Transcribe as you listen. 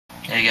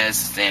Hey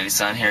guys, it's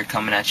TheAndySan here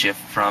coming at you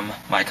from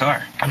my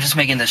car. I'm just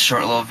making this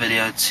short little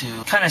video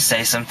to kind of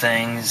say some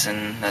things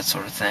and that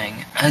sort of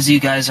thing. As you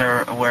guys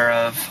are aware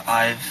of,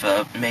 I've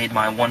made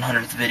my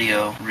 100th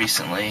video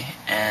recently,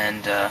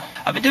 and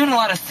I've been doing a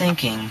lot of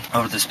thinking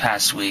over this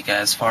past week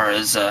as far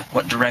as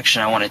what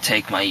direction I want to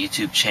take my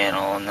YouTube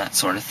channel and that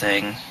sort of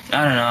thing.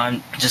 I don't know,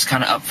 I'm just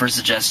kind of up for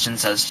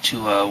suggestions as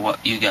to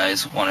what you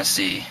guys want to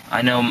see.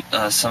 I know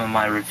some of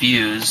my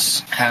reviews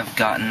have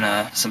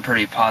gotten some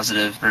pretty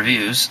positive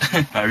reviews.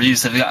 My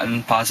reviews have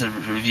gotten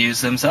positive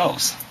reviews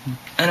themselves.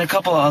 And a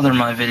couple of other of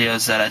my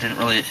videos that I didn't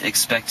really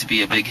expect to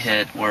be a big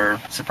hit were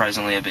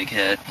surprisingly a big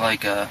hit.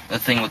 Like the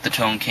thing with the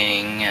Tone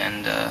King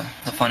and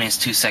the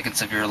funniest 2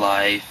 seconds of your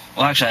life.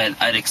 Well, actually,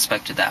 I'd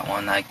expected that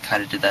one. I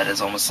kind of did that as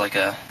almost like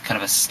a kind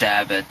of a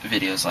stab at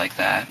videos like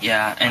that.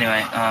 Yeah,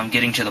 anyway,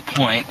 getting to the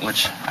point,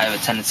 which I have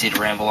a tendency to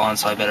ramble on,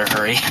 so I better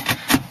hurry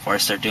before I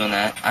start doing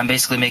that. I'm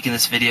basically making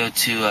this video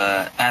to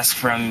ask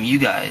from you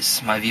guys,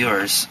 my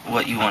viewers,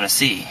 what you want to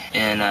see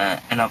in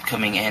an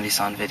upcoming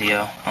TheAndySan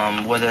video.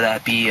 Whether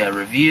that be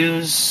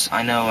reviews.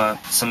 I know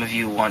some of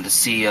you want to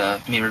see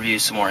me review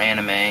some more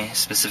anime,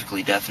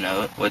 specifically Death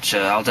Note, which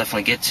I'll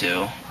definitely get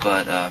to.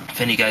 But if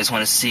any of you guys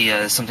want to see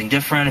something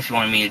different, if you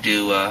want me to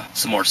do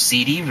some more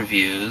CD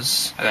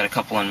reviews, I got a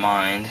couple in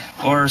mind,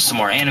 or some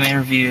more anime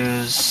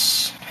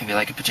reviews, maybe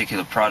like a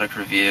particular product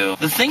review.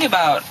 The thing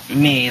about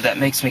me that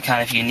makes me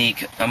kind of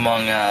unique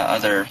among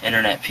other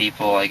internet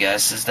people, I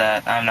guess, is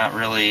that I'm not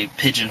really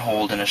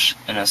pigeonholed in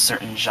a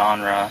certain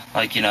genre.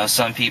 Like, you know,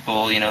 some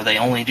people, you know, they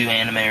only do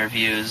anime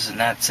reviews and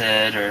that's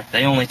it, or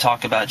they only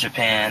talk about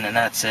Japan and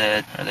that's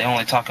it, or they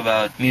only talk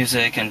about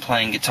music and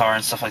playing guitar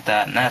and stuff like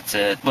that and that's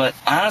it. But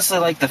I honestly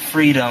like the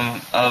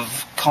freedom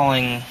of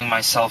calling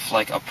myself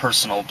like a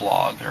personal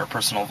blog or a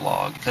personal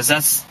vlog, because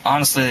that's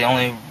honestly the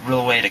only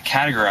real way to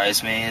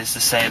categorize me, is to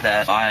say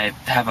that I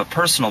have a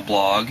personal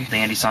blog.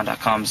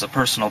 TheAndySan.com is a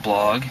personal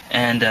blog,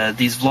 and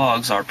these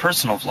vlogs are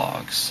personal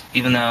vlogs.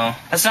 Even though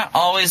that's not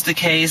always the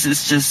case,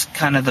 it's just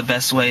kind of the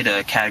best way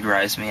to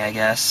categorize me, I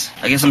guess.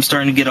 I guess I'm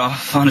starting to get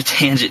off on a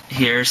tangent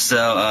here,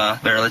 so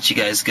better let you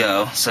guys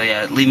go. So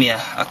yeah, leave me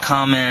a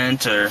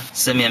comment or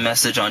send me a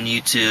message on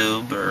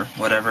YouTube or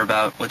whatever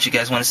about what you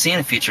guys want to see in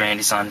a future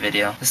TheAndySan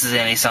video. This is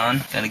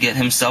TheAndySan, gonna get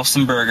himself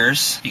some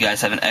burgers. You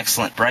guys have an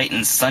excellent, bright,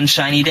 and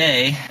sunshiny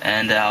day,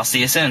 and I'll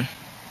see you soon.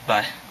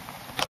 Bye.